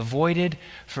can be avoided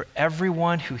for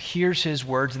everyone who hears his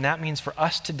words, and that means for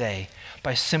us today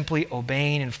by simply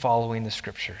obeying and following the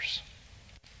Scriptures.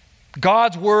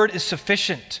 God's word is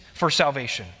sufficient for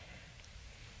salvation.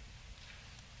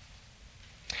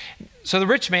 So the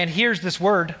rich man hears this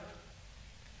word,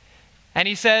 and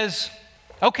he says,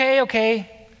 okay.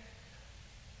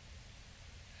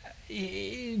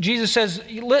 Jesus says,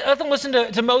 let them listen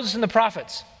to Moses and the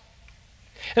prophets.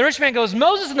 And the rich man goes,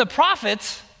 Moses and the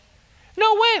prophets?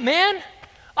 No way, man.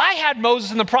 I had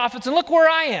Moses and the prophets, and look where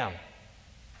I am.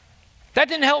 That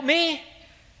didn't help me.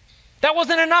 That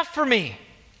wasn't enough for me.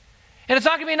 And it's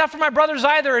not going to be enough for my brothers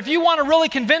either. If you want to really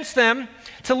convince them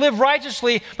to live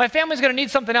righteously, my family's going to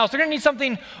need something else. They're going to need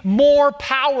something more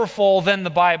powerful than the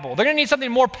Bible. They're going to need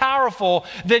something more powerful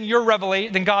than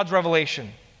than God's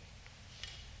revelation.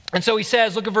 And so he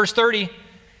says, look at verse 30,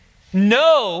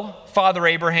 "No, Father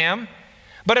Abraham,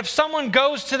 but if someone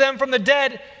goes to them from the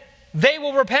dead, they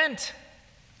will repent."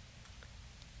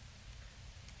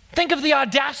 Think of the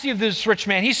audacity of this rich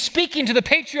man. He's speaking to the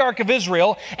patriarch of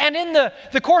Israel, and in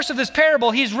the course of this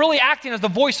parable, he's really acting as the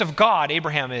voice of God,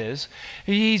 Abraham is.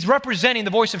 He's representing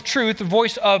the voice of truth, the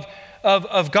voice of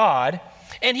God,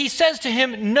 and he says to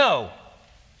him, No,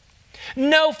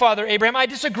 Father Abraham, I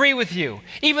disagree with you.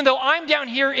 Even though I'm down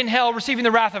here in hell receiving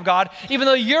the wrath of God, even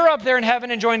though you're up there in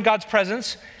heaven enjoying God's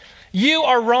presence, you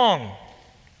are wrong.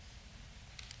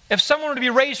 If someone were to be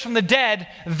raised from the dead,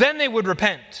 then they would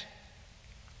repent.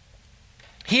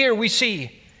 Here we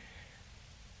see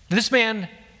this man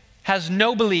has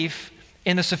no belief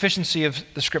in the sufficiency of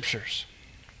the Scriptures.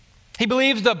 He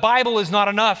believes the Bible is not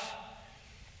enough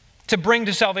to bring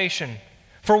to salvation,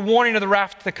 for warning of the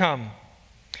wrath to come.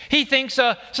 He thinks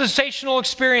a sensational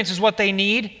experience is what they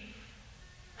need.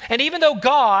 And even though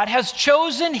God has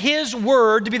chosen His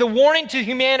Word to be the warning to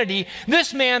humanity,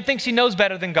 this man thinks he knows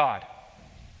better than God.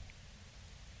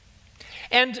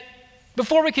 And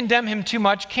before we condemn him too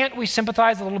much, can't we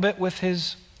sympathize a little bit with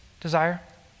his desire?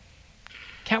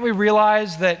 Can't we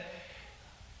realize that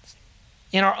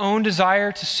in our own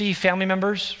desire to see family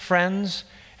members, friends,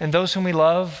 and those whom we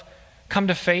love come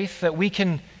to faith, that we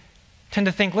can tend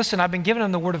to think, listen, I've been given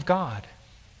them the Word of God.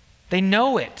 They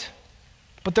know it,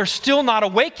 but they're still not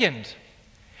awakened.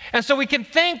 And so we can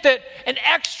think that an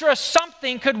extra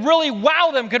something could really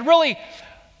wow them, could really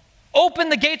open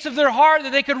the gates of their heart,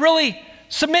 that they could really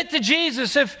submit to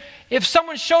Jesus if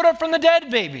someone showed up from the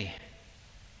dead, maybe.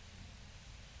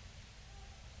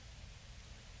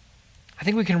 I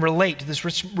think we can relate to this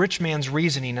rich man's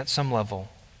reasoning at some level.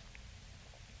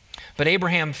 But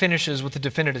Abraham finishes with a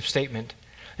definitive statement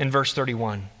in verse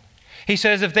 31. He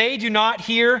says, if they do not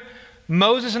hear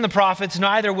Moses and the prophets,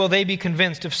 neither will they be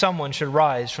convinced if someone should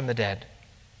rise from the dead.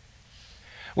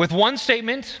 With one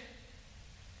statement,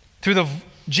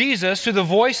 Jesus, through the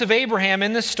voice of Abraham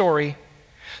in this story,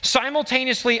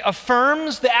 simultaneously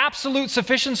affirms the absolute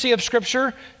sufficiency of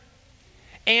Scripture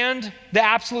and the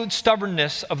absolute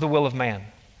stubbornness of the will of man.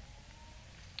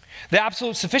 The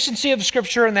absolute sufficiency of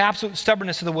Scripture and the absolute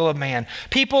stubbornness of the will of man.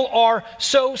 People are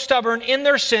so stubborn in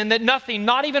their sin that nothing,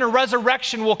 not even a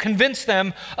resurrection, will convince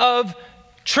them of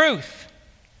truth.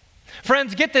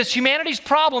 Friends, get this, humanity's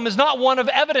problem is not one of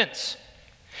evidence.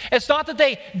 It's not that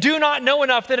they do not know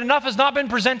enough, that enough has not been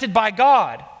presented by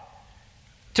God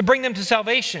to bring them to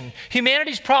salvation.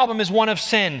 Humanity's problem is one of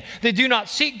sin. They do not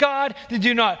seek God, they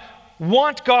do not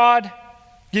want God,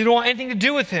 they don't want anything to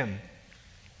do with Him.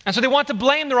 And so they want to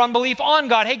blame their unbelief on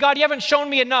God. Hey, God, you haven't shown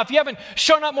me enough. You haven't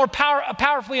shown up more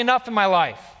powerfully enough in my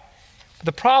life. But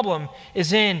the problem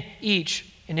is in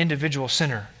each and individual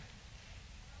sinner.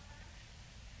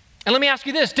 And let me ask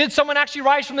you this. Did someone actually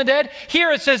rise from the dead?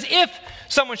 Here it says, if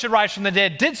someone should rise from the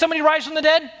dead. Did somebody rise from the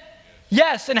dead?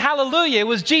 Yes, and hallelujah, it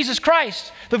was Jesus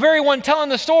Christ, the very one telling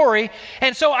the story.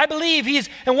 And so I believe he's,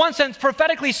 in one sense,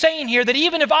 prophetically saying here that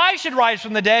even if I should rise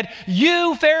from the dead,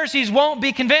 you Pharisees won't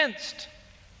be convinced.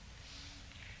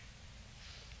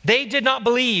 They did not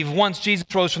believe once Jesus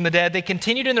rose from the dead. They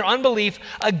continued in their unbelief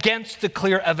against the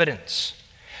clear evidence,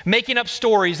 making up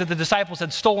stories that the disciples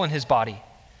had stolen his body.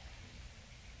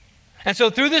 And so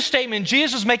through this statement,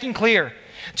 Jesus was making clear,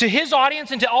 to his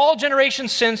audience and to all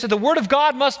generations since, that the word of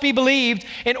God must be believed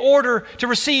in order to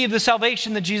receive the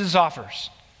salvation that Jesus offers.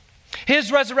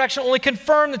 His resurrection only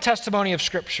confirmed the testimony of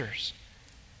Scriptures.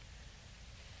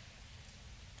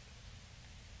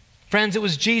 Friends, it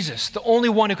was Jesus, the only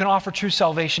one who can offer true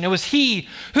salvation. It was he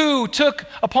who took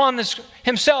upon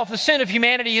himself the sin of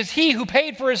humanity. It is he who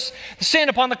paid for his sin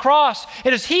upon the cross.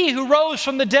 It is he who rose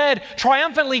from the dead,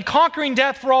 triumphantly conquering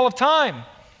death for all of time.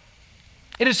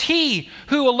 It is he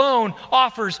who alone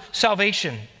offers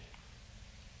salvation.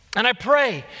 And I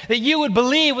pray that you would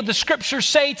believe what the Scriptures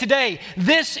say today.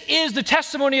 This is the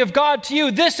testimony of God to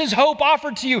you. This is hope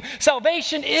offered to you.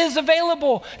 Salvation is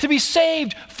available to be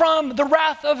saved from the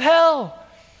wrath of hell.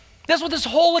 That's what this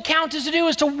whole account is to do,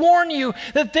 is to warn you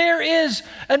that there is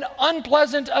an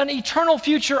unpleasant, an eternal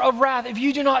future of wrath if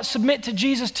you do not submit to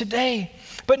Jesus today.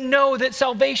 But know that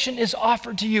salvation is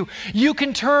offered to you. You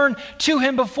can turn to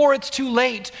him before it's too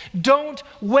late. Don't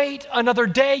wait another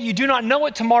day. You do not know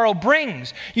what tomorrow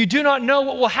brings. You do not know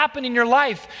what will happen in your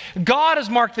life. God has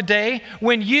marked the day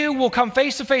when you will come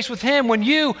face to face with him, when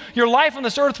your life on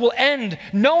this earth will end.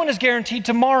 No one is guaranteed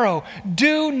tomorrow.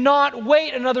 Do not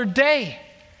wait another day.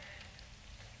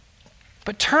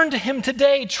 But turn to him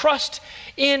today. Trust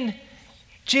in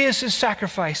Jesus'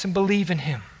 sacrifice and believe in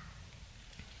him.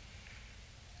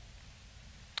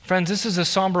 Friends, this is a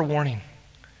somber warning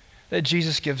that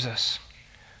Jesus gives us.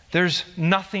 There's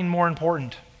nothing more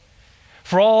important.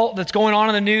 For all that's going on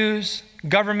in the news,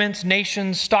 governments,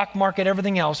 nations, stock market,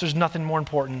 everything else, there's nothing more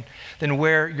important than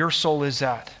where your soul is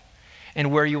at and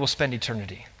where you will spend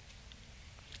eternity.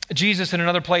 Jesus in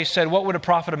another place said, "What would it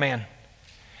profit a man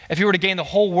if he were to gain the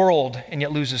whole world and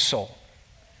yet lose his soul?"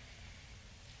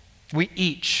 We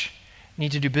each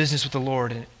need to do business with the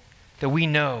Lord, that we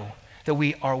know that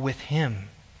we are with him.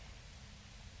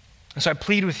 And so I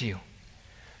plead with you,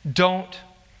 don't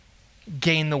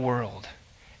gain the world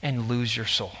and lose your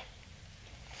soul.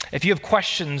 If you have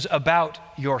questions about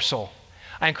your soul,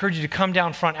 I encourage you to come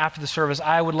down front after the service.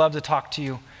 I would love to talk to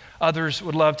you. Others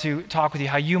would love to talk with you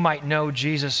how you might know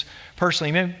Jesus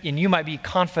personally, and you might be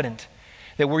confident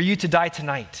that were you to die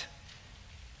tonight,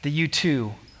 that you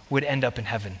too would end up in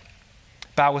heaven.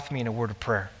 Bow with me in a word of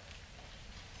prayer.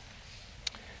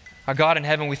 Our God in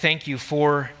heaven, we thank you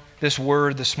for this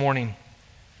word this morning.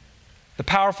 The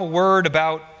powerful word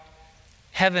about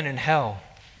heaven and hell.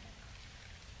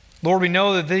 Lord, we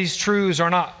know that these truths are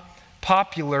not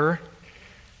popular.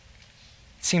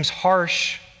 It seems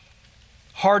harsh,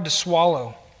 hard to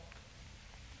swallow.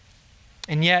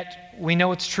 And yet, we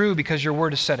know it's true because your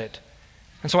word has said it.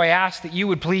 And so I ask that you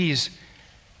would please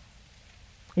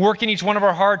work in each one of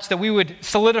our hearts, that we would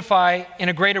solidify in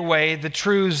a greater way the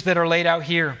truths that are laid out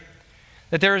here.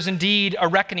 That there is indeed a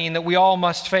reckoning that we all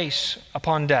must face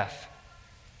upon death.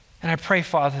 And I pray,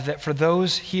 Father, that for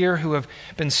those here who have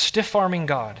been stiff-arming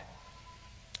God,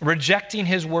 rejecting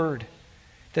his word,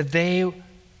 that they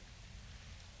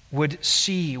would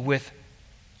see with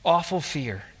awful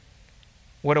fear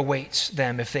what awaits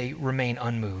them if they remain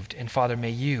unmoved. And Father,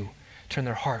 may you turn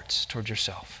their hearts towards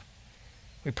yourself.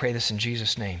 We pray this in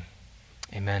Jesus' name.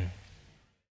 Amen.